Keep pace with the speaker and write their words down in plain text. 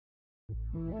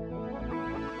How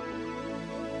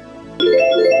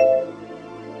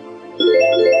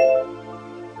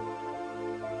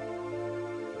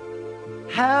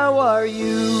are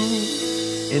you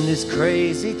in these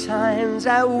crazy times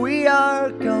that we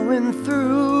are going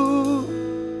through?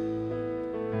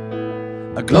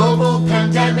 A global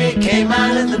pandemic came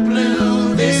out of the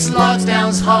blue. This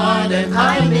lockdown's hard and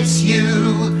I miss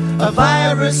you. A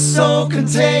virus so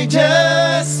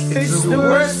contagious, it's the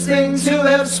worst thing to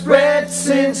have spread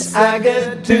since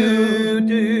Agadoo.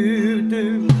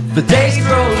 The days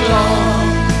grow long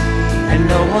and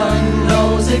no one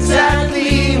knows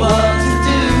exactly what to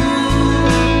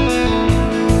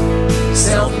do.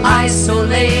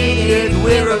 Self-isolated,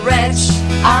 we're a wretch.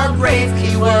 Our brave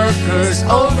keyworkers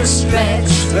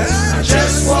overstretched. I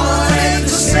just wanted to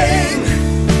sing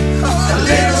a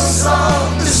little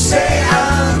song to say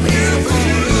I'm here for you.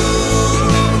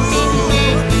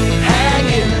 Hang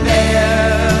in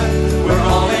there, we're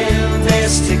all in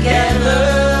this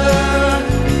together.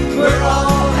 We're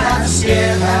all half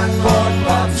scared, half bored,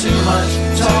 bought too much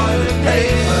toilet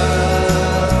paper.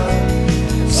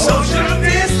 Social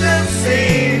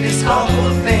distancing is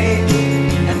awful thing,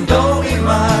 and though we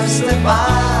must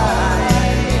abide,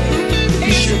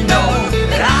 you should know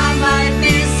that I might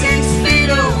be 6 feet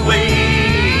away,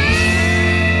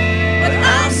 but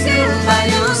I'm still by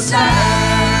your side.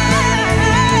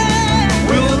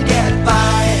 We'll get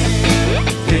by.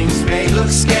 Things may look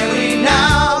scary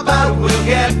now, but we'll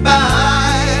get by.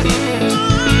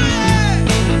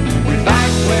 We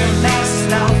might wear masks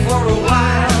now for a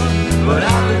while, but I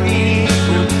believe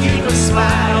we'll keep a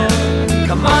smile.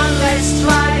 Come on, let's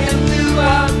try and do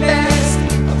our best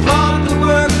among the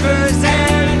workers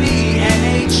and the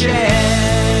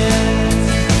NHS.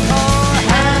 Oh,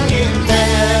 hang in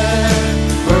there,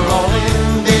 we're all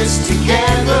in this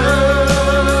together.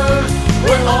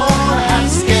 We're all half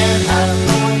scared, half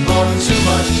bored, too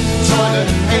much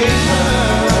toilet paper.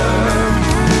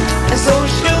 And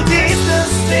social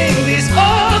distancing, this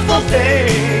awful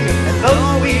thing, and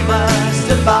though we must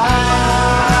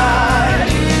abide,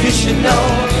 you should know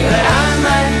that I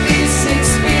might be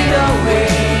 6 feet away,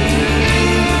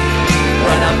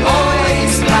 but I'm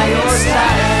always by your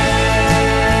side.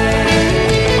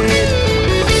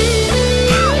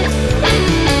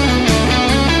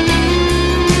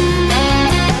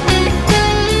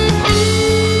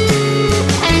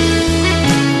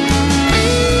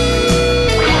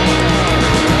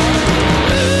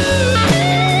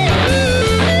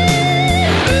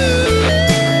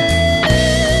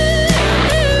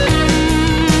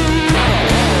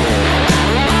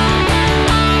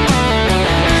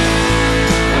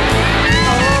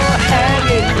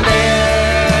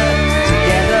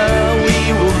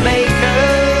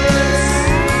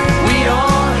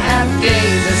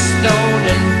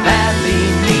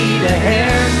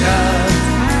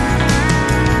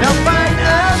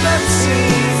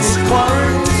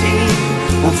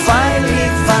 Finally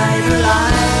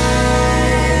finalize.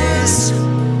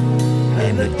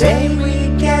 And the day we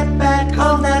get back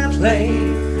on that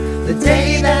plane, the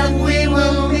day that we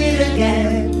will meet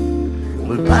again,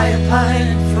 we'll buy a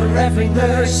pint for every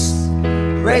nurse,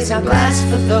 raise our glass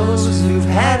for those who've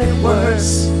had it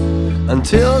worse.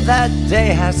 Until that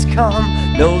day has come,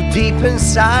 know deep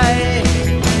inside